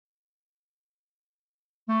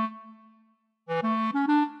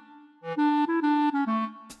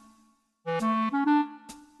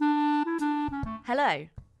Hello,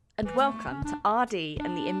 and welcome to RD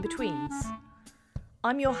and the In-Betweens.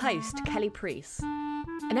 I'm your host, Kelly Preece,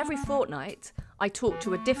 and every fortnight I talk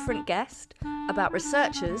to a different guest about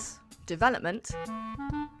researchers, development,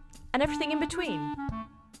 and everything in between.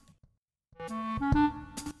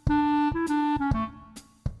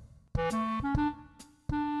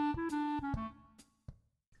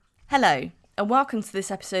 Hello, and welcome to this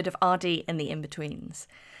episode of RD and the In-Betweens.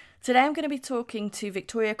 Today I'm going to be talking to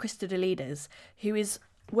Victoria Christodoulides, who is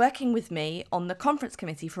working with me on the conference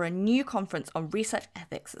committee for a new conference on research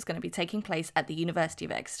ethics that's going to be taking place at the University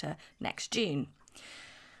of Exeter next June.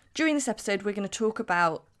 During this episode, we're going to talk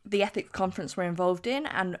about the ethics conference we're involved in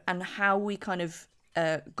and how we kind of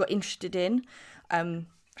got interested in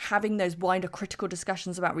having those wider critical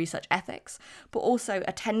discussions about research ethics, but also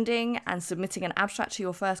attending and submitting an abstract to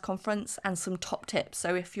your first conference and some top tips.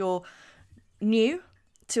 So if you're new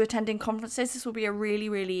to attending conferences, this will be a really,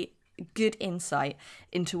 really good insight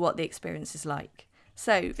into what the experience is like.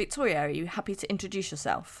 So, Victoria, are you happy to introduce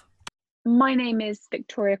yourself? My name is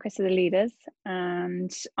Victoria Christodoulides, and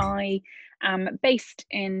I am based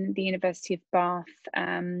in the University of Bath,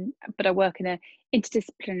 but I work in an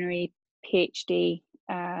interdisciplinary PhD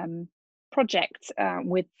project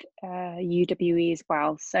with UWE as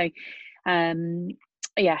well. So,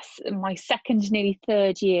 yes, my second, nearly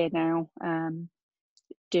third year now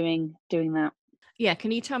doing that. Yeah, can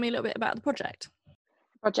you tell me a little bit about the project?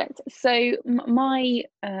 So my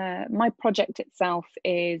project itself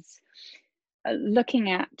is looking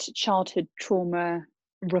at childhood trauma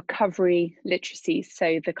recovery literacy,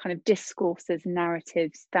 so the kind of discourses,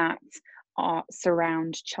 narratives that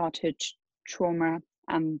surround childhood trauma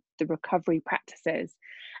and the recovery practices,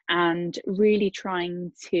 and really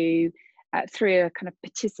trying to, through a kind of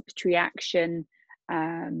participatory action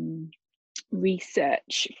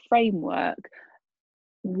research framework,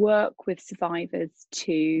 work with survivors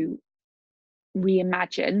to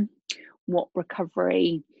reimagine what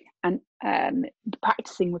recovery and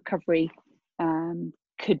practicing recovery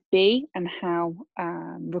could be, and how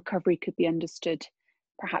recovery could be understood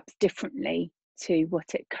perhaps differently to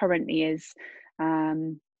what it currently is,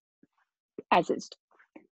 as it's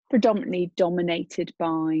predominantly dominated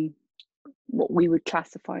by what we would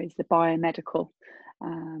classify as the biomedical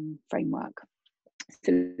framework.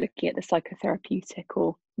 So looking at the psychotherapeutic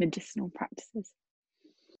or medicinal practices.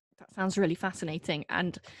 That sounds really fascinating,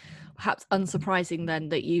 and perhaps unsurprising then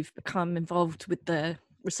that you've become involved with the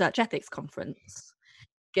Research Ethics Conference,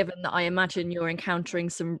 given that I imagine you're encountering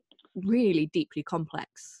some really deeply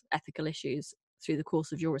complex ethical issues through the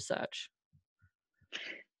course of your research.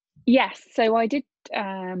 Yes, so I did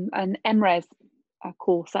an MRes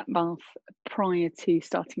course at Bath prior to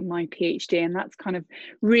starting my PhD, and that's kind of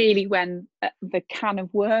really when the can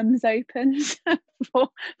of worms opened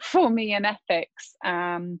for me in ethics.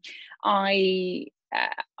 I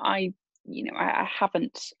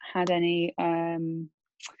haven't had any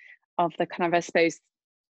of the kind of, I suppose,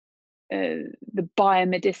 the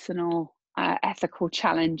biomedicinal ethical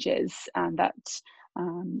challenges that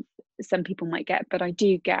some people might get, but I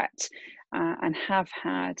do get and have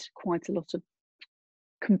had quite a lot of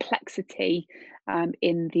complexity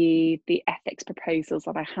in the ethics proposals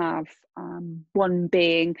that I have. One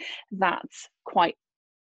being that it's quite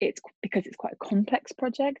a complex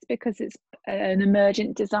project, because it's an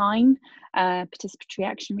emergent design, participatory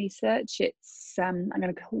action research. It's I'm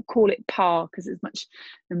going to call it PAR because it's much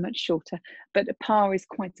shorter, but PAR is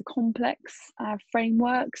quite a complex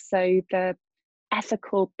framework. So the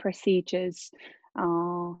ethical procedures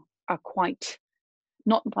are quite,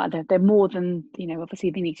 not rather, they're more than, obviously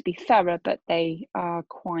they need to be thorough, but they are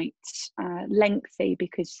quite lengthy,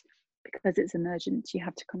 because it's emergent. You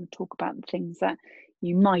have to kind of talk about the things that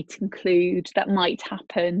you might include, that might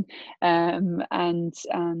happen, and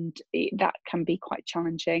that can be quite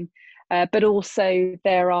challenging. But also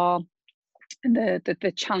there are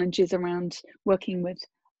the challenges around working with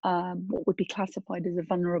what would be classified as a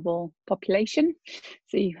vulnerable population.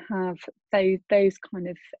 So you have those kind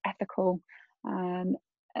of ethical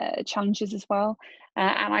challenges as well,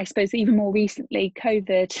 and I suppose even more recently,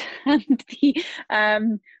 COVID and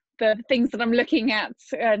the things that I'm looking at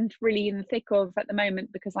and really in the thick of at the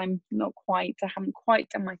moment, because I haven't quite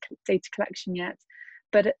done my data collection yet,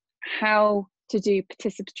 but how to do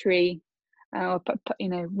participatory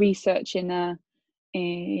research in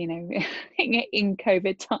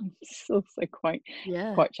COVID times is also quite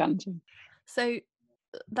challenging. So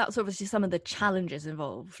that's obviously some of the challenges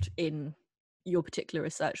involved in your particular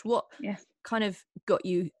research. What kind of got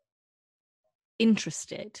you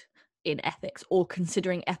interested in ethics, or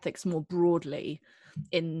considering ethics more broadly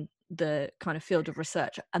in the kind of field of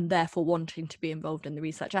research and therefore wanting to be involved in the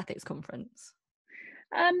Research Ethics Conference?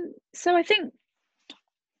 So I think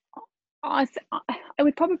I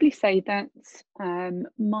would probably say that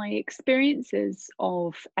my experiences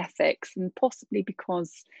of ethics, and possibly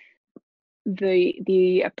because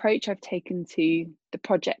the approach I've taken to the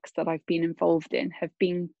projects that I've been involved in have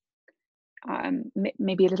been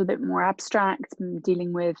maybe a little bit more abstract, and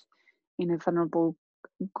dealing with vulnerable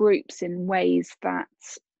groups in ways that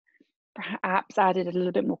perhaps added a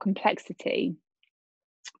little bit more complexity,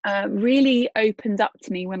 really opened up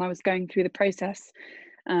to me when I was going through the process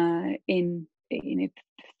in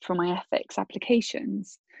for my ethics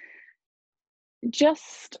applications.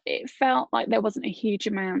 Just it felt like there wasn't a huge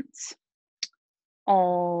amount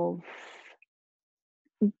of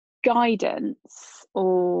guidance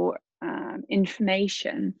or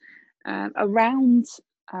information around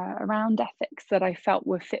ethics that I felt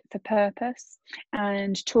were fit for purpose.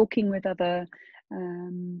 And talking with other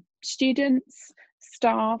students,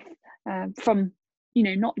 staff from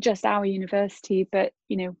not just our university, but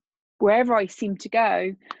wherever I seemed to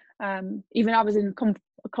go. Even I was in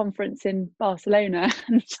a conference in Barcelona,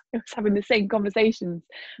 and I was having the same conversations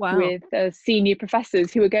with senior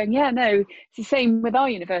professors who were going, "Yeah, no, it's the same with our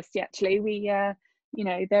university. Actually, we,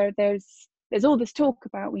 there's all this talk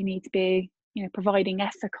about we need to be, providing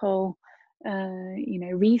ethical,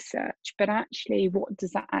 research, but actually, what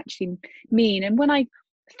does that actually mean?" And when I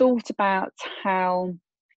thought about how,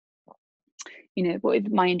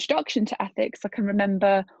 with my introduction to ethics, I can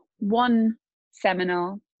remember one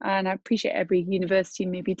seminar, and I appreciate every university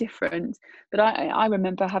may be different, but I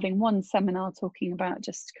remember having one seminar talking about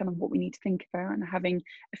just kind of what we need to think about, and having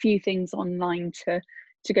a few things online to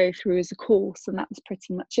go through as a course, and that was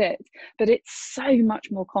pretty much it. But it's so much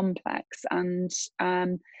more complex, and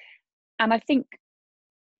I think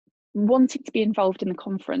wanting to be involved in the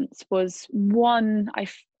conference was one,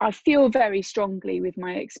 I feel very strongly with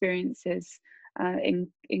my experiences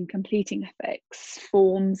in completing ethics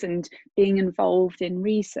forms and being involved in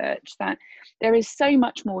research, that there is so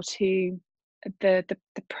much more to the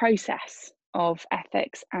process of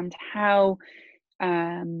ethics and how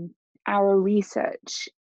our research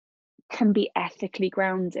can be ethically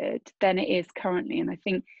grounded than it is currently. And I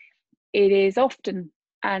think it is often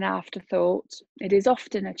an afterthought, it is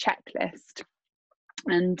often a checklist,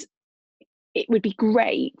 and it would be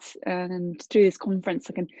great, and through this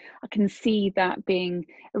conference I can see that being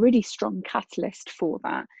a really strong catalyst for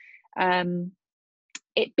that,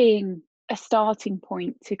 it being a starting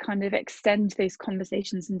point to kind of extend those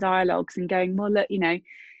conversations and dialogues, and going, well, look,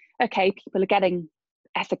 okay, people are getting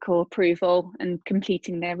ethical approval and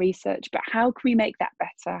completing their research, but how can we make that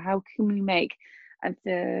better? How can we make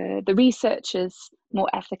the researchers more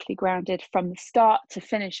ethically grounded from the start to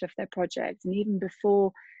finish of their project, and even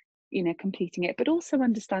before completing it, but also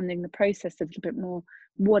understanding the process a little bit more,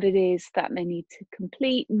 what it is that they need to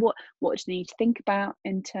complete, what do they need to think about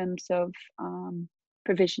in terms of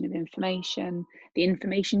provision of information, the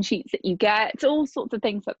information sheets that you get, all sorts of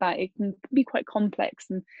things like that. It can be quite complex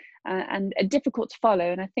and difficult to follow.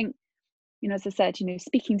 And I think, as I said,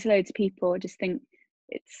 speaking to loads of people, I just think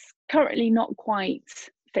it's currently not quite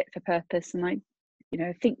fit for purpose. And I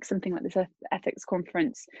think something like this ethics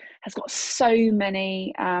conference has got so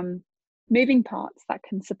many moving parts that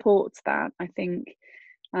can support that. I think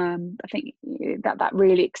that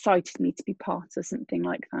really excited me to be part of something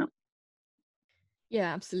like that.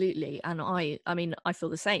 Yeah, absolutely. And I mean, I feel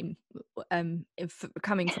the same. If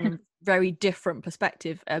coming from a very different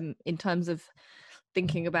perspective, in terms of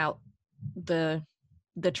thinking about the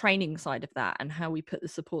training side of that, and how we put the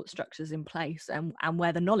support structures in place, and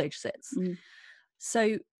where the knowledge sits.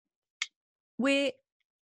 So we're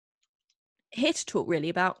here to talk really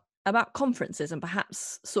about conferences, and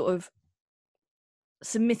perhaps sort of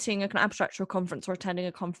submitting an abstract to a conference or attending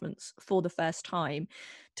a conference for the first time,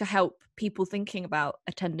 to help people thinking about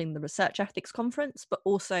attending the Research Ethics Conference, but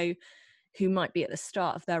also who might be at the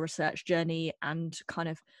start of their research journey and kind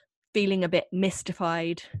of feeling a bit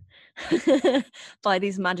mystified by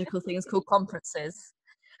these magical things called conferences.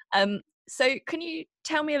 So can you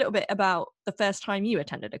tell me a little bit about the first time you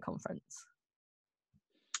attended a conference?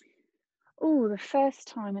 Oh, the first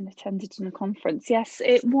time I attended in a conference. Yes,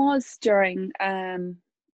 it was during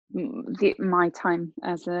my time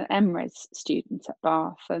as an MRes student at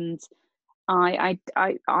Bath, and I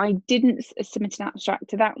didn't submit an abstract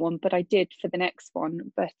to that one, but I did for the next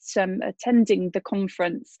one. But attending the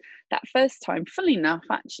conference that first time, funnily enough,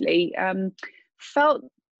 actually, felt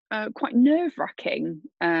quite nerve-wracking.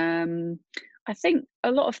 I think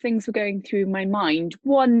a lot of things were going through my mind.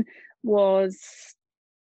 One was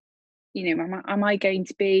am I going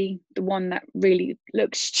to be the one that really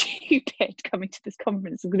looks stupid coming to this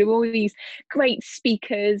conference? There are all these great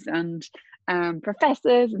speakers and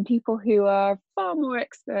professors and people who are far more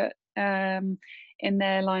expert in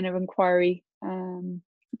their line of inquiry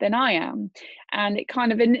than I am, and it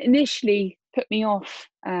kind of initially put me off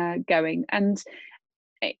going. And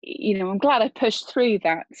I'm glad I pushed through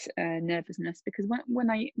that nervousness, because when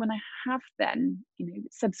I have then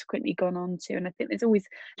subsequently gone on to, and I think there's always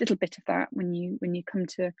a little bit of that when you come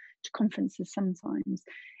to conferences sometimes,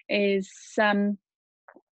 is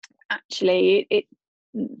actually it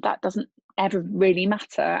that doesn't ever really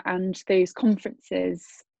matter, and those conferences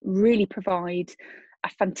really provide a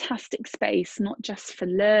fantastic space, not just for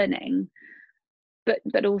learning,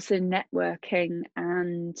 but also networking,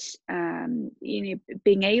 and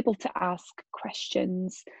being able to ask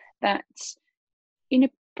questions that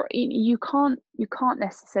you can't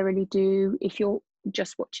necessarily do if you're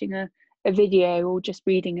just watching a video or just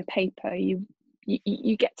reading a paper. You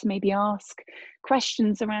get to maybe ask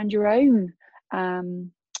questions around your own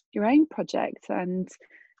project. And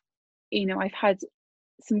I've had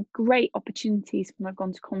some great opportunities when I've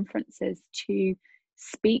gone to conferences to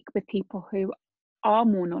speak with people who are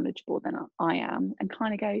more knowledgeable than I am, and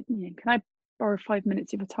kind of go, can I borrow 5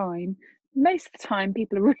 minutes of your time? Most of the time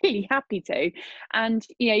people are really happy to, and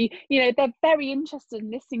they're very interested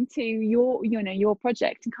in listening to your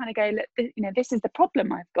project, and kind of go, look, this is the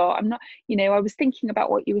problem I've got. I'm not, I was thinking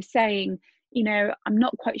about what you were saying, I'm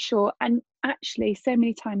not quite sure. And actually so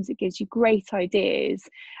many times it gives you great ideas,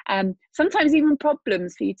 sometimes even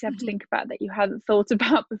problems for you to have to think about that you hadn't thought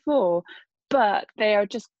about before, but they are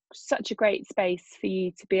just such a great space for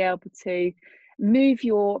you to be able to move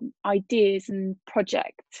your ideas and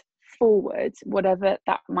project forward, whatever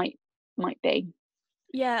that might be.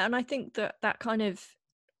 Yeah, and I think that kind of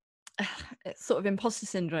sort of imposter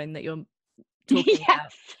syndrome that you're talking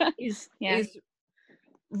yes. about is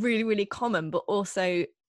really, really common, but also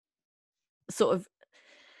sort of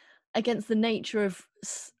against the nature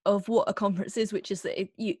of what a conference is, which is that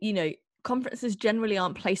conferences generally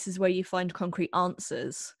aren't places where you find concrete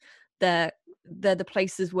answers. They're the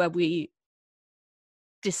places where we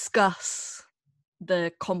discuss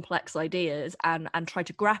the complex ideas and try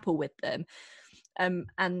to grapple with them.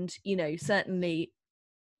 And certainly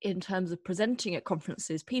in terms of presenting at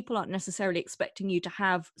conferences, people aren't necessarily expecting you to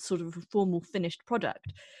have sort of a formal finished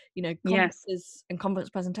product. Conferences and conference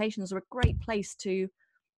presentations are a great place to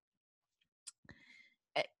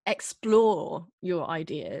explore your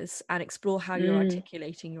ideas and explore how you're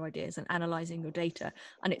articulating your ideas and analyzing your data.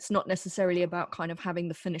 And it's not necessarily about kind of having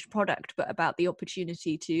the finished product, but about the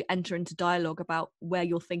opportunity to enter into dialogue about where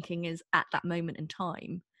your thinking is at that moment in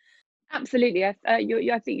time. Absolutely. I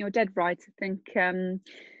think you're dead right. I think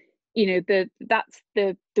that's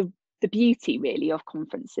the beauty really of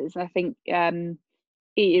conferences. I think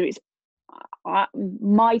it's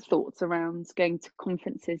my thoughts around going to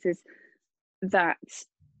conferences is that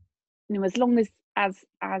as long as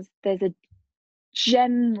there's a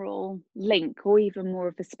general link, or even more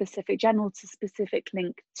of a general to specific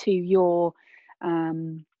link to your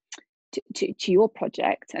to your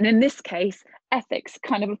project, and in this case ethics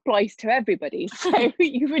kind of applies to everybody, so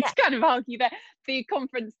you would kind of argue that the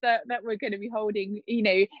conference that we're going to be holding,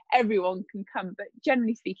 everyone can come, but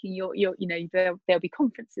generally speaking there'll be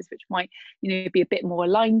conferences which might be a bit more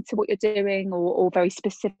aligned to what you're doing, or very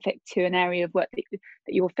specific to an area of work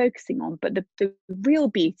that you're focusing on. But the real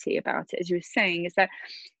beauty about it, as you were saying, is that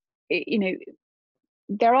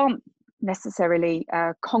there aren't necessarily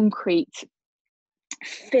concrete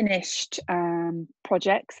finished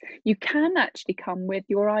projects. You can actually come with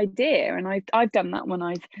your idea, and I've done that when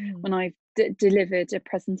I've delivered a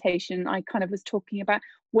presentation. I kind of was talking about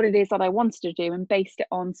what it is that I wanted to do and based it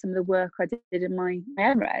on some of the work I did in my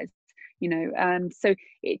MRes. So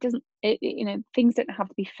it doesn't, things don't have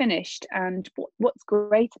to be finished. And what's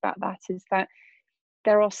great about that is that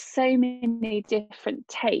there are so many different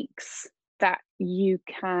takes that you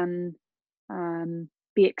can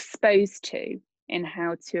be exposed to in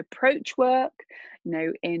how to approach work,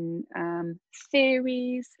 in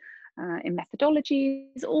theories, in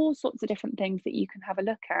methodologies, all sorts of different things that you can have a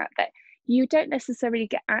look at that you don't necessarily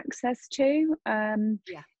get access to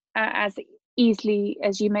as easily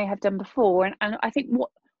as you may have done before. And I think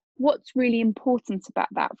what's really important about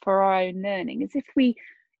that for our own learning is if we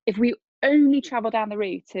only travel down the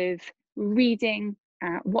route of reading,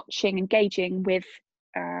 watching, engaging with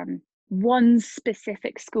one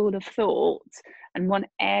specific school of thought and one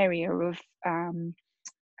area of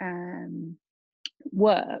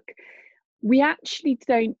work, we actually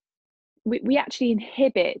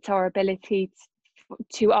inhibit our ability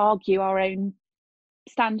to argue our own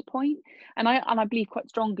standpoint. And I believe quite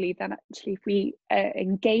strongly that actually if we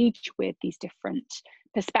engage with these different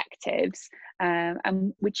perspectives,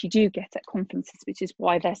 and which you do get at conferences, which is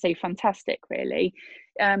why they're so fantastic really,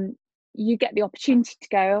 you get the opportunity to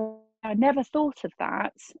go, oh, I never thought of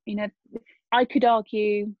that, I could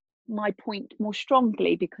argue my point more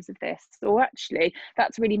strongly because of this, or actually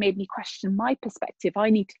that's really made me question my perspective. I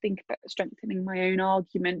need to think about strengthening my own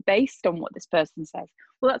argument based on what this person says.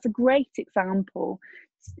 Well, that's a great example,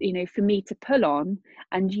 for me to pull on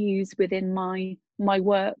and use within my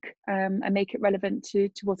work, and make it relevant to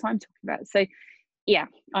what I'm talking about. So yeah,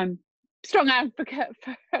 I'm strong advocate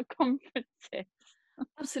for conferences.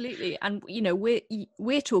 Absolutely. And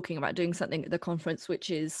we're talking about doing something at the conference which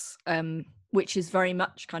is very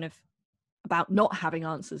much kind of about not having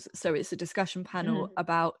answers. So it's a discussion panel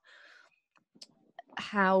about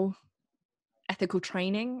how ethical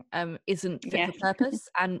training isn't fit for purpose,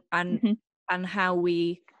 and how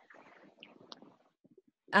we,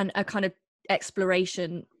 and a kind of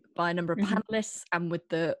exploration by a number of panelists and with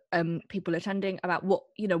the people attending about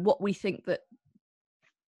what we think that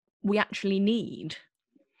we actually need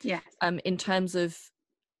in terms of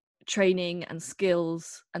training and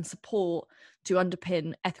skills and support to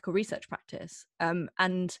underpin ethical research practice.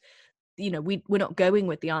 And we're not going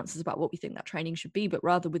with the answers about what we think that training should be, but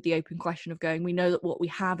rather with the open question of going, we know that what we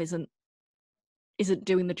have isn't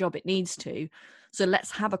doing the job it needs to, so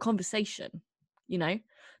let's have a conversation.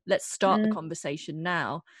 Let's start the conversation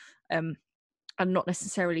now, and not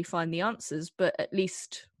necessarily find the answers, but at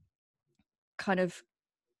least kind of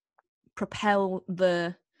propel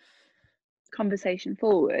the conversation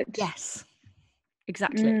forward. Yes,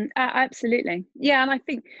 exactly. Absolutely. Yeah. And I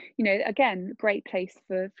think, again, great place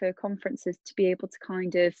for conferences to be able to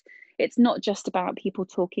kind of, it's not just about people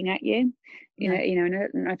talking at you,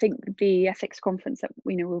 and I think the ethics conference that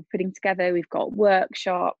we're putting together, we've got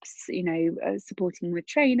workshops, supporting with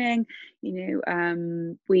training,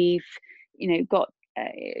 we've got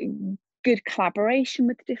good collaboration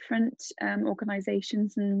with different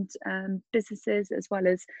organizations and businesses, as well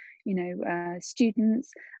as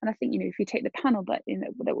students. And I think if you take the panel that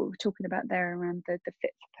that we were talking about there around the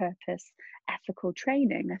fit for purpose ethical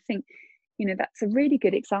training, I think that's a really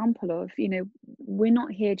good example of we're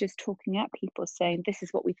not here just talking at people saying this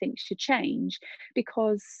is what we think should change,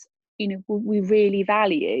 because we really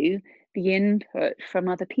value the input from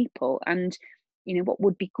other people. And what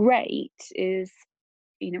would be great is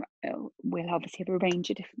we'll obviously have a range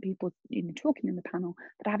of different people talking in the panel,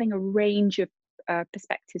 but having a range of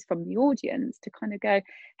perspectives from the audience to kind of go,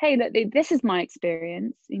 hey, look, this is my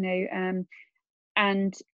experience,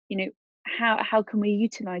 and how can we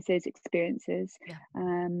utilize those experiences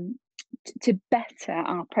to better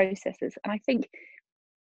our processes. And I think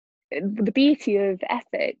the beauty of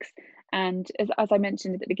ethics, and as I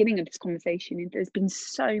mentioned at the beginning of this conversation, there's been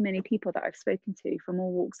so many people that I've spoken to from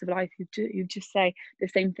all walks of life who just say the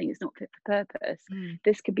same thing: it's not fit for purpose.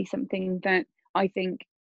 This could be something that I think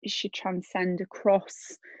should transcend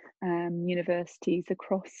across universities,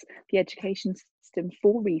 across the education system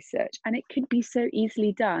for research. And it could be so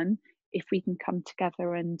easily done if we can come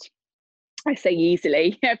together. And I say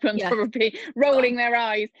easily, everyone's probably rolling their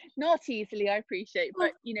eyes. Not easily, I appreciate,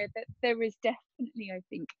 but that there is definitely, I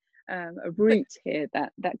think, a route here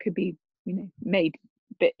that could be made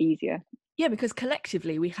a bit easier. Yeah, because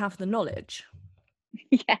collectively we have the knowledge.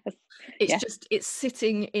 Yes. It's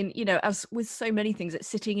sitting in, as with so many things, it's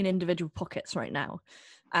sitting in individual pockets right now.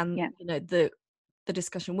 And the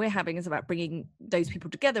discussion we're having is about bringing those people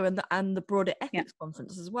together, and the broader ethics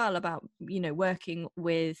conference as well, about working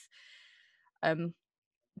with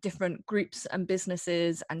different groups and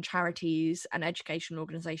businesses and charities and educational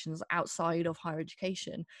organizations outside of higher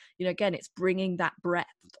education. Again, it's bringing that breadth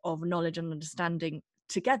of knowledge and understanding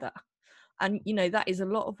together. And that is a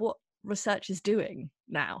lot of what research is doing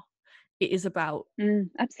now. It is about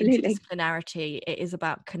interdisciplinarity. It is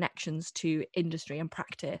about connections to industry and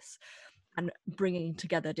practice, and bringing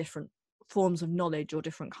together different forms of knowledge or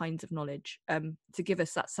different kinds of knowledge to give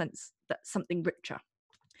us that sense that something richer.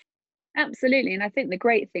 Absolutely. And I think the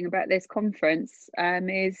great thing about this conference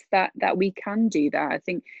is that we can do that. I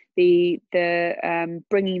think the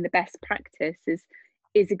bringing the best practice is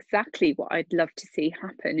exactly what I'd love to see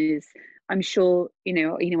happen. Is I'm sure I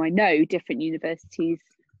know different universities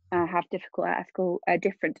have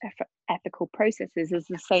different ethical processes, as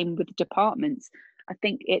the same with departments. I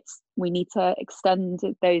think we need to extend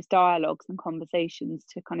those dialogues and conversations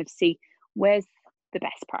to kind of see where's the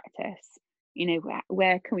best practice.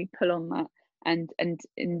 Where can we pull on that and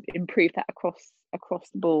improve that across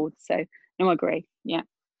the board. So no, I agree. Yeah.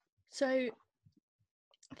 So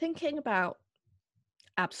thinking about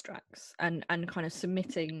abstracts and kind of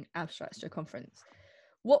submitting abstracts to a conference,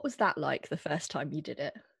 what was that like the first time you did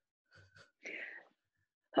it?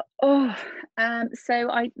 So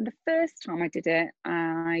the first time I did it,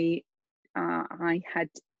 I had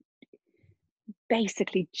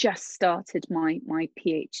basically just started my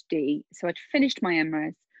PhD. So I'd finished my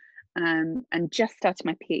MRes, and just started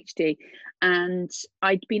my PhD, and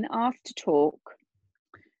I'd been asked to talk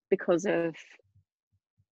because of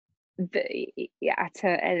at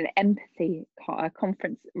an empathy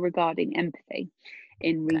conference regarding empathy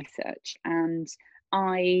in research, and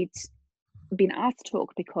I'd been asked to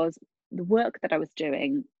talk because the work that I was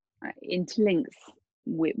doing interlinks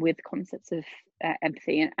with concepts of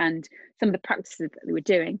empathy and some of the practices that they were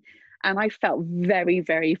doing. And I felt very,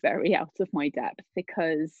 very, very out of my depth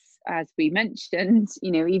because, as we mentioned,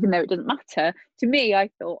 even though it doesn't matter to me, I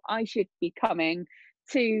thought I should be coming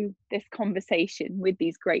to this conversation with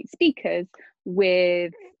these great speakers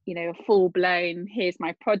with a full-blown, here's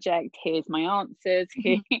my project, here's my answers,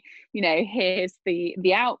 here, here's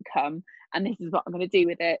the outcome, and this is what I'm going to do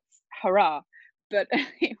with it, hurrah. But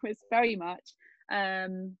it was very much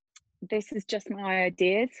this is just my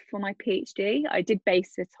ideas for my PhD. I did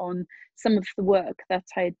base it on some of the work that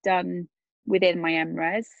I had done within my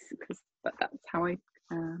MRes, because that's how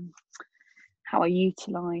I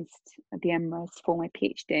utilised the MRes for my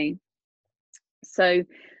PhD. So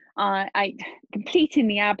I completing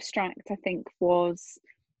the abstract, I think, was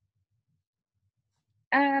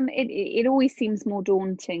it always seems more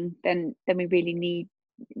daunting than we really need,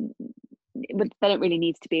 but than it really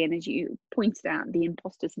needs to be. And as you pointed out, the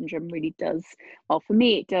imposter syndrome really does, well, for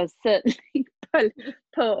me it does certainly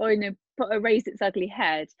raise its ugly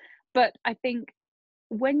head. But I think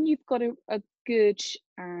when you've got a good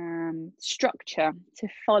structure to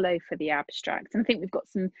follow for the abstract, and I think we've got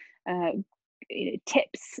some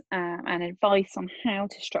tips and advice on how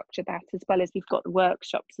to structure that, as well as we've got the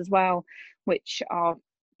workshops as well, which are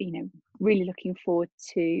really looking forward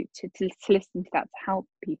to listen to that, to help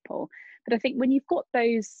people. But I think when you've got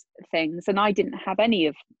those things, and I didn't have any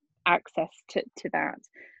of access to that,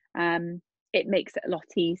 it makes it a lot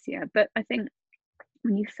easier. But I think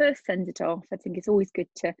when you first send it off, I think it's always good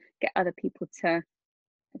to get other people to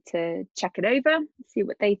check it over, see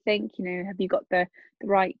what they think. Have you got the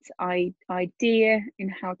right idea in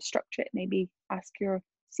how to structure it? Maybe ask your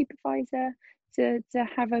supervisor to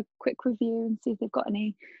have a quick review and see if they've got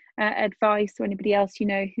any advice, or anybody else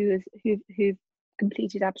who've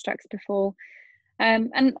completed abstracts before.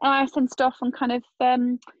 And I sent it off and kind of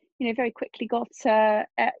very quickly got a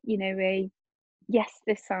yes,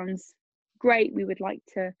 this sounds great, we would like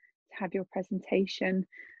to have your presentation.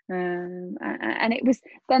 And it was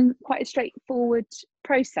then quite a straightforward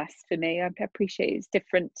process for me. I appreciate it's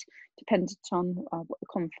different dependent on what the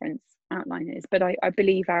conference outline is, but I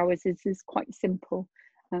believe ours is quite simple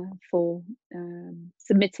for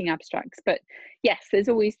submitting abstracts. But yes, there's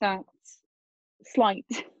always that slight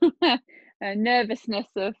nervousness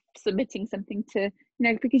of submitting something to,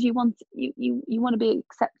 because you want to be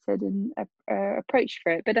accepted and approached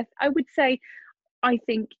for it. But I would say, I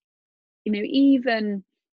think, even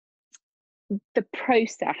the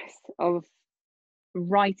process of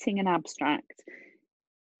writing an abstract,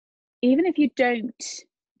 even if you don't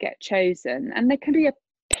get chosen, and there can be a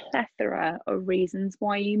plethora of reasons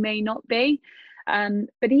why you may not be,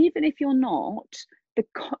 but even if you're not,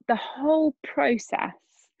 the whole process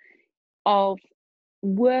of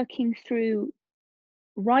working through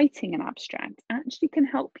writing an abstract actually can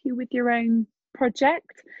help you with your own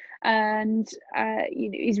project, and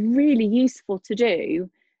is really useful to do,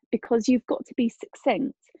 because you've got to be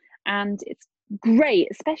succinct. And it's great,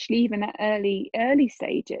 especially even at early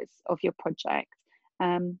stages of your project,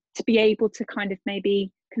 to be able to kind of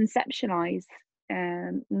maybe conceptualize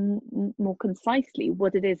more concisely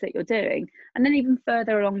what it is that you're doing. And then even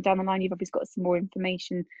further along down the line, you've obviously got some more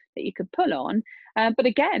information that you could pull on. But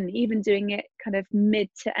again, even doing it kind of mid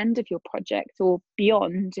to end of your project or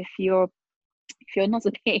beyond, if you're not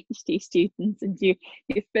a PhD student and you're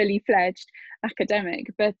fully fledged academic,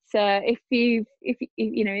 but if you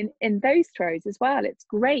in those throws as well, it's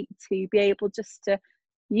great to be able just to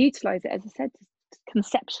utilize it, as I said, to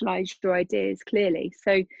conceptualize your ideas clearly.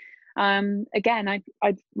 So again,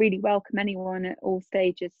 I'd really welcome anyone at all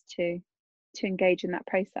stages to engage in that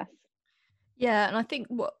process. Yeah, and I think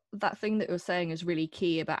what that thing that you're saying is really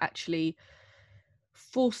key about actually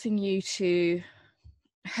forcing you to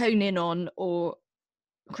hone in on or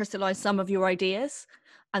crystallize some of your ideas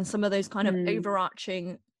and some of those kind of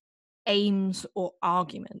overarching aims or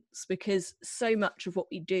arguments, because so much of what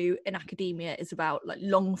we do in academia is about like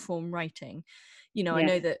long form writing. You know, I Yes.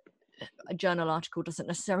 know that a journal article doesn't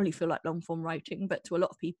necessarily feel like long form writing, but to a lot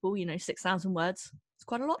of people, you know, 6,000 words is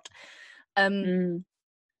quite a lot. Mm.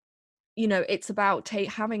 You know, it's about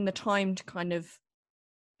having the time to kind of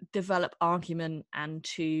develop argument and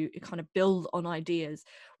to kind of build on ideas,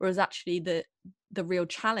 whereas actually the real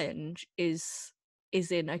challenge is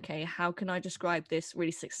in, okay, how can I describe this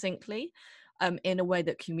really succinctly, in a way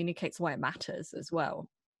that communicates why it matters as well.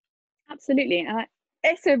 Absolutely.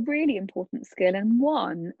 It's a really important skill, and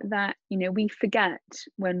one that, we forget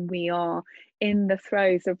when we are in the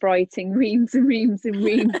throes of writing reams and reams and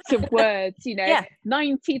reams of words. Yeah.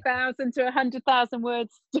 90,000 to 100,000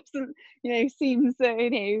 words doesn't, seems,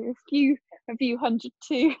 a few hundred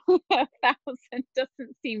to 1,000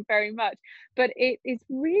 doesn't seem very much, but it is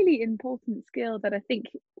really important skill that I think,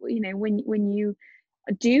 when you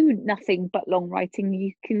do nothing but long writing,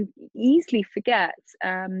 you can easily forget.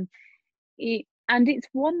 And it's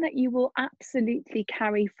one that you will absolutely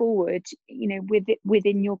carry forward,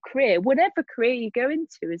 within your career, whatever career you go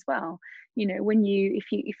into as well. When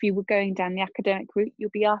if you were going down the academic route, you'll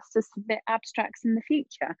be asked to submit abstracts in the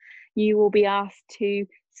future. You will be asked to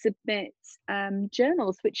submit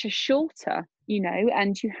journals which are shorter,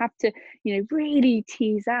 and you have to, really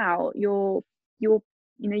tease out your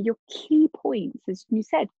your key points. As you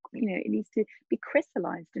said, it needs to be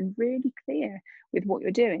crystallized and really clear with what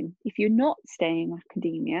you're doing. If you're not staying in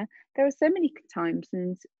academia, there are so many times,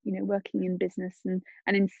 and working in business and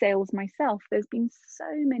in sales myself, there's been so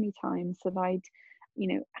many times that I'd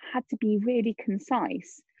had to be really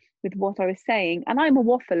concise with what I was saying. And I'm a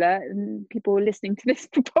waffler, and people listening to this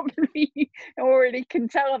probably already can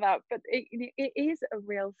tell that, but it is a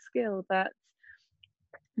real skill that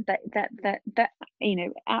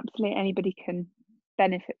absolutely anybody can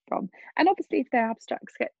benefit from. And obviously, if their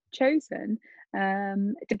abstracts get chosen,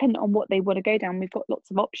 depending on what they want to go down, we've got lots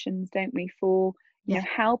of options, don't we, for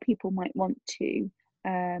how people might want to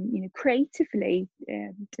creatively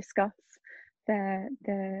discuss their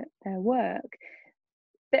work.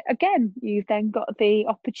 But again, you've then got the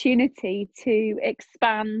opportunity to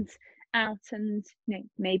expand out and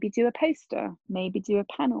maybe do a poster, maybe do a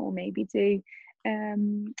panel, maybe do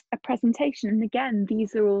a presentation. And again,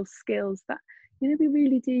 these are all skills that we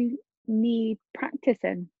really do need practice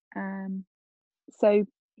in. So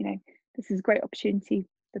this is a great opportunity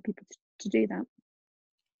for people to do that.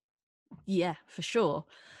 Yeah, for sure.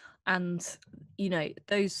 And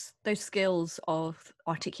those skills of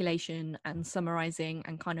articulation and summarizing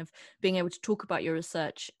and kind of being able to talk about your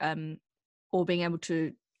research, or being able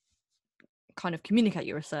to kind of communicate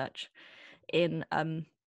your research in a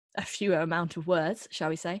fewer amount of words, shall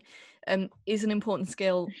we say, is an important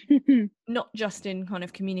skill, not just in kind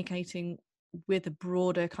of communicating with a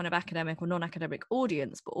broader kind of academic or non-academic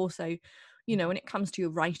audience, but also when it comes to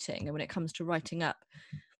your writing and when it comes to writing up,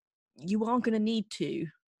 you are going to need to,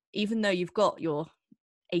 even though you've got your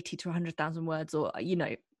 80 to 100,000 words, or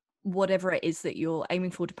whatever it is that you're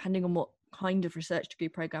aiming for, depending on what kind of research degree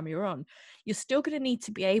program you're on, you're still going to need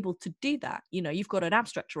to be able to do that. You've got an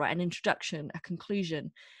abstract to write, an introduction, a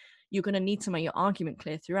conclusion. You're going to need to make your argument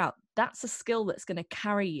clear throughout. That's a skill that's going to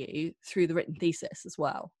carry you through the written thesis as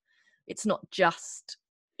well. It's not just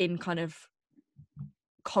in kind of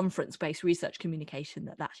conference-based research communication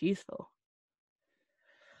that's useful.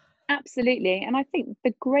 Absolutely. And I think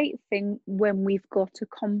the great thing when we've got a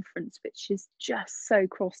conference which is just so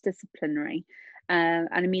cross-disciplinary, and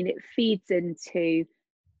I mean, it feeds into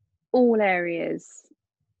all areas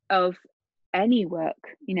of any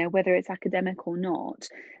work, whether it's academic or not,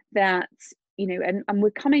 that, and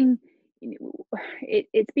we're coming,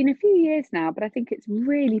 it's been a few years now, but I think it's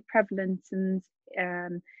really prevalent and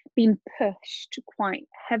been pushed quite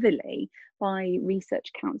heavily by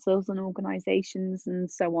research councils and organisations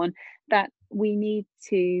and so on, that we need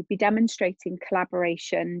to be demonstrating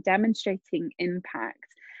collaboration, demonstrating impact.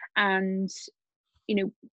 And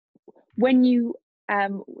when you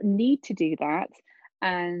need to do that,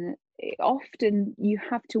 and often you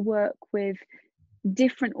have to work with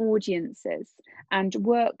different audiences and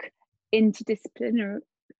work interdisciplinary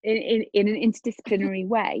in an interdisciplinary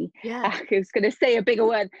way. Yeah. I was going to say a bigger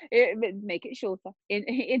word, make it shorter, in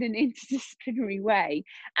an interdisciplinary way.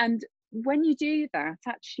 And when you do that,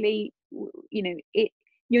 actually,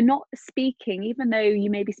 you're not speaking, even though you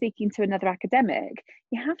may be speaking to another academic,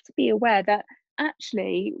 you have to be aware that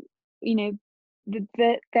actually,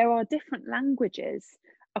 there are different languages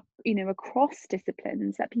across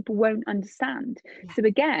disciplines that people won't understand. Yeah. So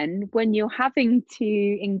again, when you're having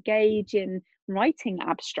to engage in writing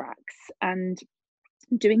abstracts and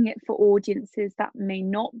doing it for audiences that may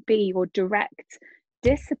not be your direct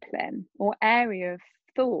discipline or area of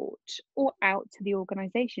thought or out to the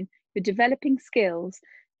organization. You're developing skills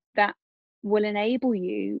that will enable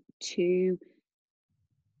you to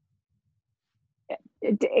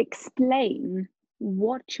explain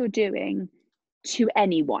what you're doing to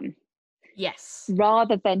anyone. Yes.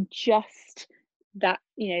 Rather than just that,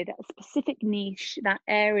 that specific niche, that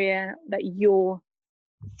area that you're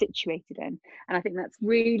situated in. And I think that's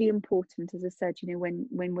really important, as I said, when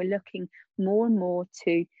we're looking more and more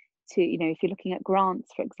to if you're looking at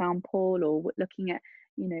grants, for example, or looking at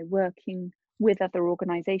working with other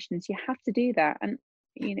organizations, you have to do that. And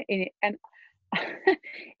and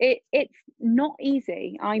it's not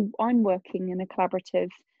easy. I'm working in a collaborative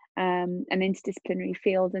an interdisciplinary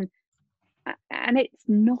field, and it's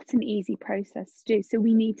not an easy process to do. So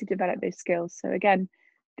we need to develop those skills. So again,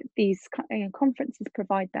 these conferences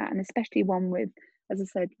provide that, and especially one with, as I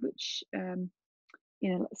said, which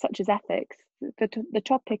such as ethics. The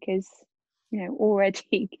topic is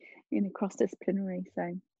already cross-disciplinary.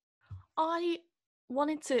 So I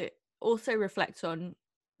wanted to also reflect on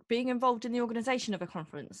being involved in the organisation of a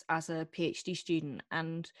conference as a PhD student,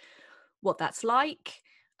 and what that's like,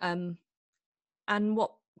 and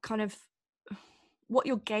what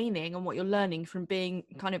you're gaining and what you're learning from being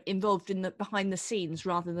kind of involved in the behind the scenes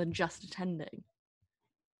rather than just attending.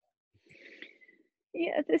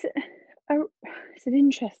 Yeah, it's an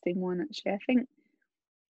interesting one, actually. I think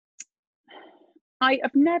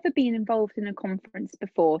I've never been involved in a conference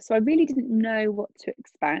before, so I really didn't know what to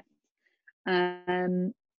expect.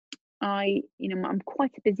 I'm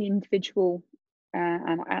quite a busy individual,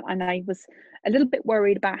 and I was a little bit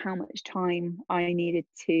worried about how much time I needed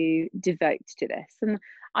to devote to this. And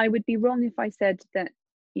I would be wrong if I said that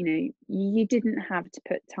you didn't have to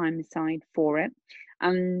put time aside for it.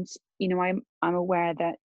 And I'm aware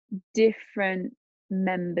that different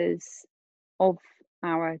members of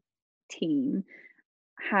our team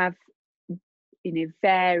have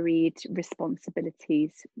varied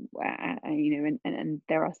responsibilities, and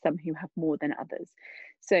there are some who have more than others.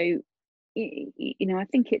 So I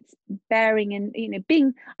think it's bearing in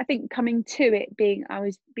coming to it being, I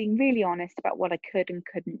was being really honest about what I could and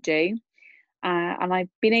couldn't do, and I've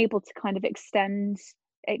been able to kind of extend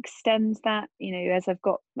that as I've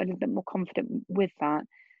got a little bit more confident with that.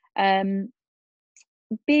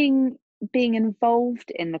 Being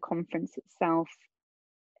involved in the conference itself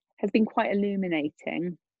has been quite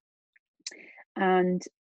illuminating, and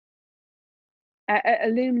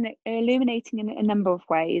illuminating in a number of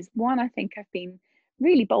ways. One, I think I've been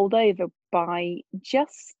really bowled over by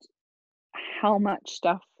just how much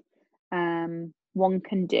stuff one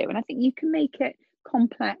can do, and I think you can make it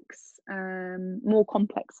complex, more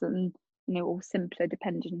complex than or simpler,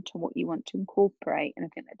 dependent on what you want to incorporate. And I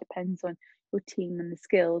think that depends on your team and the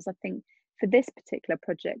skills. I think for this particular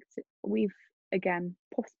project, we've, again,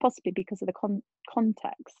 possibly because of the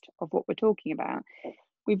context of what we're talking about,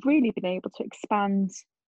 we've really been able to expand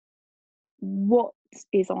what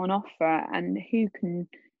is on offer and who can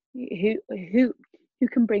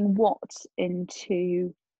bring what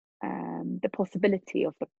into the possibility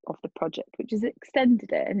of the project, which has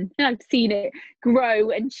extended it, and I've seen it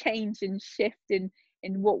grow and change and shift in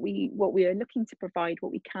what we are looking to provide,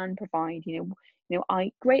 what we can provide.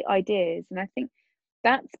 Great ideas, and I think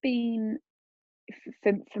that's been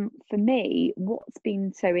for me. What's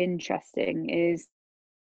been so interesting is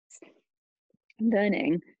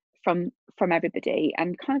learning from everybody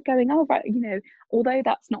and kind of going, oh right, although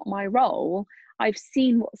that's not my role, I've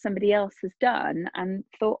seen what somebody else has done and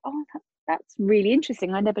thought, oh, that's really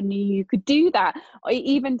interesting. I never knew you could do that. Or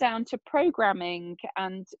even down to programming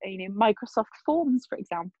and Microsoft Forms, for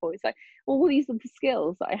example. It's like all these little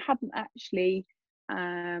skills that I hadn't actually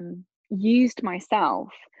used myself,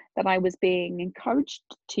 that I was being encouraged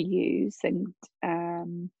to use, and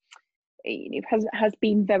has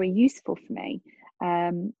been very useful for me.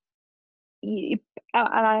 And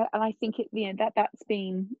I think that's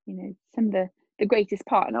been some of the greatest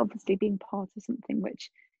part, and obviously being part of something which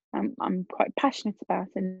I'm quite passionate about,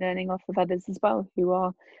 and learning off of others as well who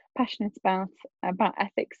are passionate about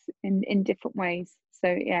ethics in different ways. So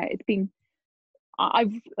yeah, it's been,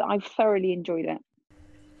 I've thoroughly enjoyed it.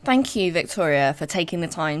 Thank you, Victoria, for taking the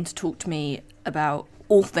time to talk to me about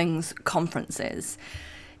all things conferences.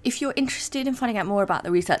 If you're interested in finding out more about the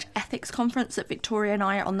Research Ethics Conference that Victoria and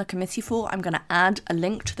I are on the committee for, I'm going to add a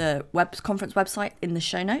link to the conference website in the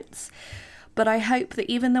show notes. But I hope that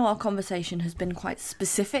even though our conversation has been quite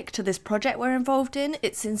specific to this project we're involved in,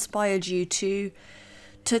 it's inspired you to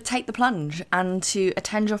take the plunge and to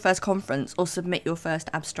attend your first conference or submit your first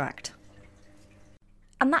abstract.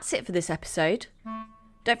 And that's it for this episode.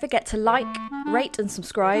 Don't forget to like, rate and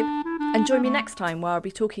subscribe, And join me next time where I'll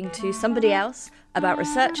be talking to somebody else about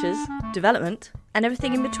researchers, development, and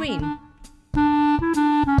everything in between.